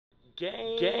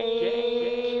Caviar.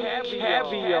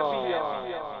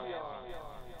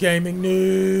 Gaming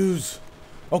news.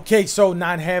 Okay, so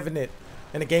not having it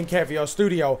in the Game Caviar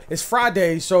studio. It's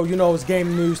Friday, so you know it's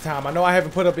game news time. I know I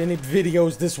haven't put up any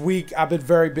videos this week. I've been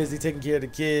very busy taking care of the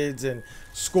kids and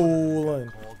school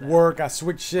and work. I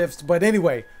switched shifts, but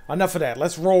anyway, enough of that.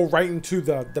 Let's roll right into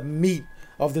the meat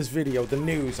of this video, the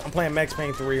news. I'm playing Max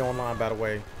Payne 3 online, by the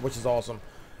way, which is awesome.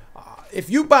 If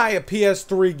you buy a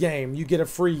PS3 game, you get a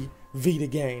free Vita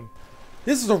game.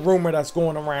 This is a rumor that's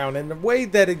going around, and the way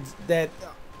that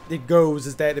it goes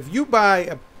is that if you buy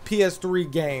a PS3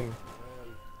 game,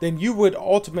 then you would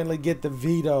ultimately get the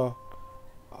Vita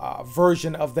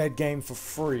version of that game for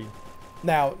free.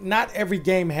 Now, not every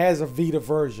game has a Vita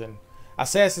version.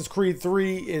 Assassin's Creed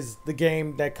 3 is the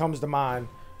game that comes to mind.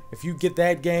 If you get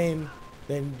that game,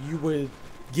 then you would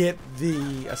get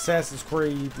the Assassin's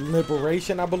Creed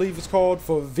Liberation, I believe it's called,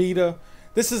 for Vita.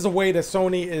 This is a way that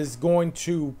Sony is going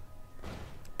to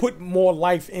put more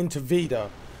life into Vita.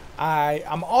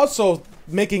 I'm also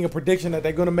making a prediction that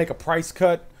they're going to make a price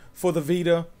cut for the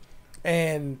Vita,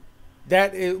 and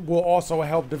that it will also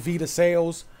help the Vita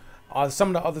sales.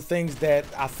 Some of the other things that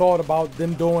I thought about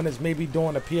them doing is maybe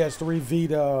doing a PS3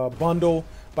 Vita bundle,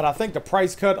 but I think the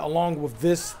price cut along with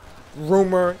this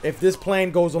rumor, if this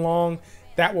plan goes along,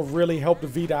 that will really help the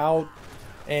Vita out.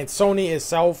 And Sony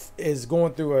itself is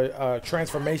going through a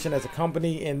transformation as a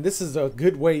company, and this is a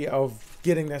good way of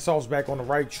getting themselves back on the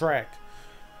right track.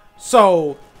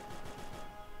 So,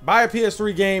 buy a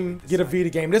PS3 game, get a Vita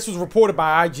game. This was reported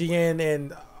by IGN,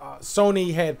 and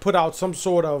Sony had put out some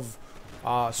sort of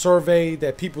survey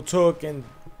that people took, and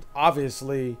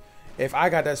obviously, if I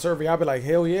got that survey, I'd be like,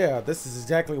 hell yeah, this is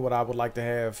exactly what I would like to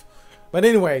have. But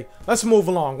anyway, let's move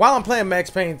along. While I'm playing Max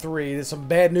Payne 3, there's some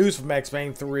bad news for Max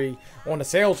Payne 3 on the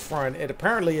sales front.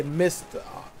 Apparently it missed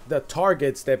the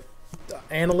targets that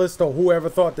analysts or whoever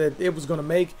thought that it was going to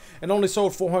make, and only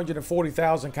sold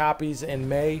 440,000 copies in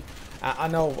May. I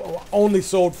know, only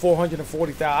sold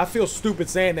 440,000. I feel stupid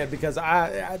saying that because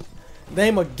I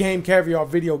name a Game Caviar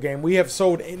video game. We have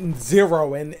sold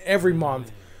zero in every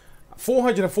month.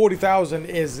 440,000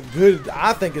 is good.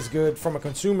 I think it's good from a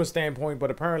consumer standpoint,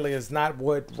 but apparently it's not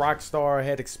what Rockstar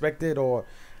had expected, or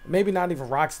maybe not even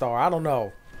Rockstar. I don't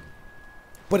know.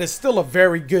 But it's still a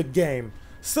very good game.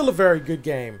 Still a very good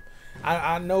game.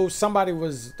 I know somebody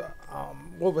was,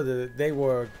 what was it? They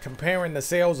were comparing the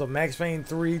sales of Max Payne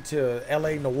 3 to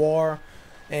LA Noire,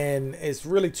 and it's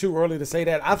really too early to say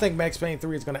that. I think Max Payne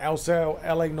 3 is going to outsell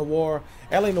LA Noire.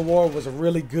 LA Noire was a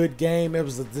really good game. It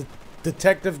was a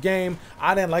detective game.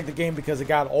 I didn't like the game because it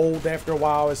got old after a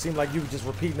while. It seemed like you were just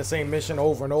repeating the same mission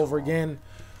over and over again.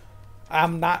 I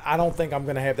don't think I'm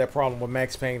going to have that problem with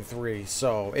Max Payne 3.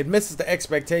 So it misses the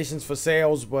expectations for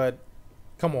sales, but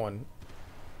come on.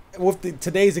 With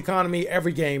today's economy,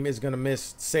 every game is going to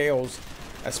miss sales,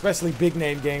 especially big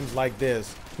name games like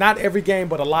this. Not every game,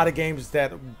 but a lot of games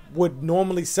that would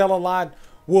normally sell a lot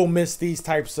will miss these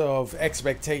types of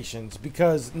expectations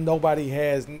because nobody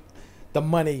has the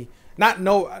money. I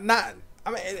mean,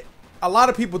 a lot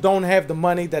of people don't have the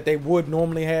money that they would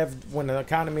normally have when the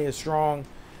economy is strong,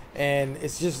 and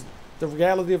it's just the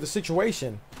reality of the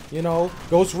situation. You know,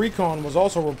 Ghost Recon was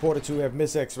also reported to have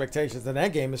missed expectations, and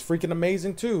that game is freaking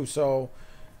amazing too. So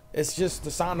it's just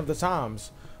the sign of the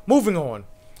times. Moving on,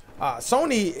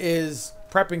 Sony is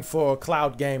prepping for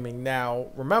cloud gaming. Now,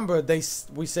 remember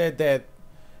we said that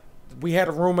we had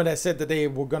a rumor that said that they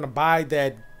were going to buy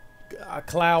that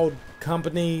cloud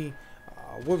company,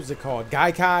 what was it called,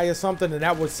 Gaikai or something, and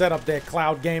that would set up that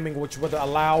cloud gaming, which would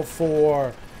allow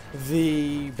for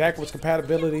the backwards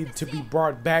compatibility to be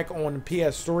brought back on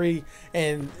PS3,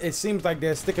 and it seems like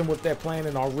they're sticking with that plan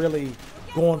and are really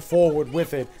going forward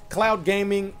with it. Cloud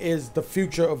gaming is the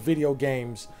future of video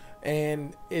games,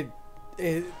 and it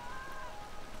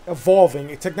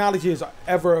evolving. Technology is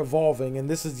ever evolving, and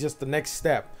this is just the next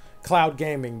step. Cloud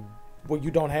gaming, where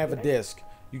you don't have a disc,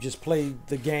 you just play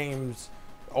the games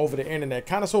over the internet,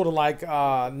 kind of sort of like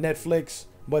Netflix,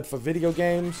 but for video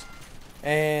games.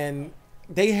 And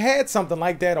they had something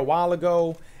like that a while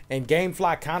ago, and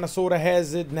GameFly kind of sort of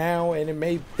has it now,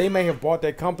 and they may have bought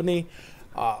that company,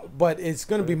 but it's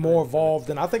going to be more evolved,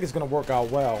 and I think it's going to work out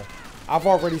well. I've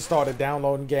already started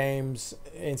downloading games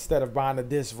instead of buying the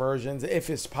disc versions, if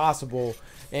it's possible,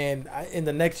 and in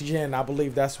the next gen, I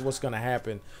believe that's what's going to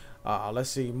happen. Let's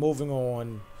see, moving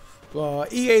on.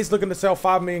 EA is looking to sell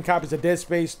 5 million copies of Dead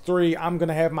Space 3. I'm going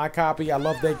to have my copy. I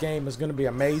love that game. It's going to be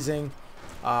amazing.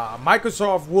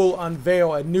 Microsoft will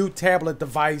unveil a new tablet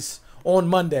device on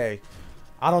Monday.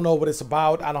 I don't know what it's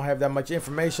about. I don't have that much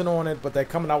information on it, but they're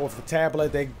coming out with a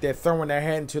tablet. They're throwing their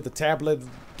hand into the tablet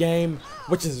game,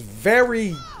 which is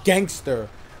very gangster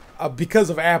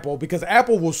because of Apple. Because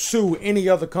Apple will sue any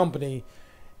other company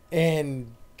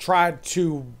and try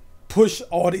to push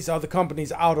all these other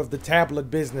companies out of the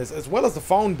tablet business as well as the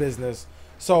phone business.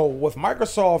 So with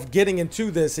Microsoft getting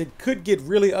into this, it could get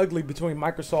really ugly between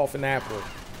Microsoft and Apple.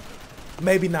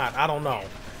 Maybe not. I don't know.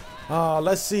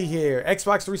 Let's see here.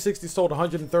 Xbox 360 sold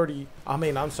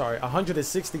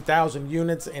 160,000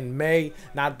 units in May.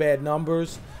 Not bad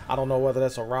numbers. I don't know whether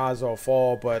that's a rise or a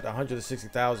fall, but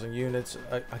 160,000 units.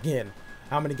 Again,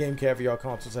 how many Game Caviar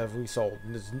consoles have we sold?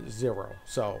 Zero.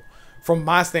 So, from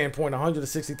my standpoint,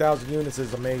 160,000 units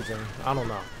is amazing. I don't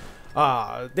know.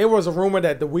 There was a rumor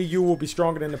that the Wii U will be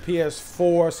stronger than the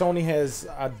PS4. Sony has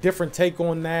a different take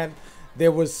on that.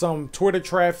 There was some Twitter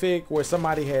traffic where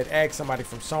somebody had asked somebody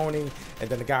from Sony, and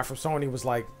then the guy from Sony was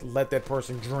like, let that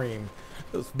person dream.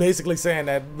 It was basically saying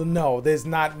that, no,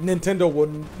 Nintendo will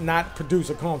not produce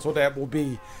a console that will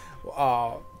be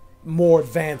more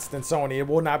advanced than Sony. It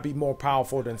will not be more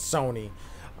powerful than Sony.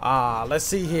 Let's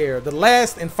see here. The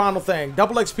last and final thing,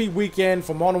 Double XP weekend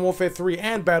for Modern Warfare 3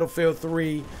 and Battlefield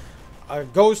 3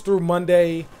 goes through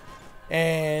Monday.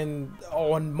 And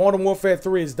on Modern Warfare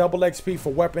 3 is double XP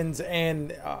for weapons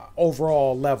and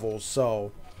overall levels.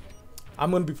 So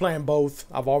I'm going to be playing both.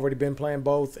 I've already been playing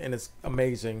both, and it's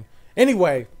amazing.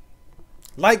 Anyway,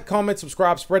 like, comment,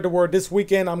 subscribe, spread the word. This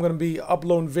weekend I'm going to be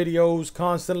uploading videos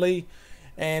constantly.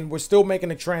 And we're still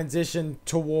making a transition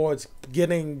towards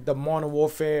getting the Modern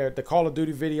Warfare, the Call of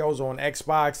Duty videos on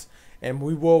Xbox. And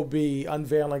we will be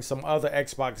unveiling some other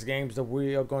Xbox games that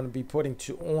we are going to be putting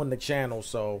on the channel.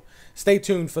 So stay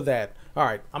tuned for that. All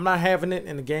right, I'm not having it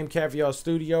in the Game Caviar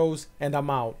Studios, and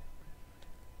I'm out.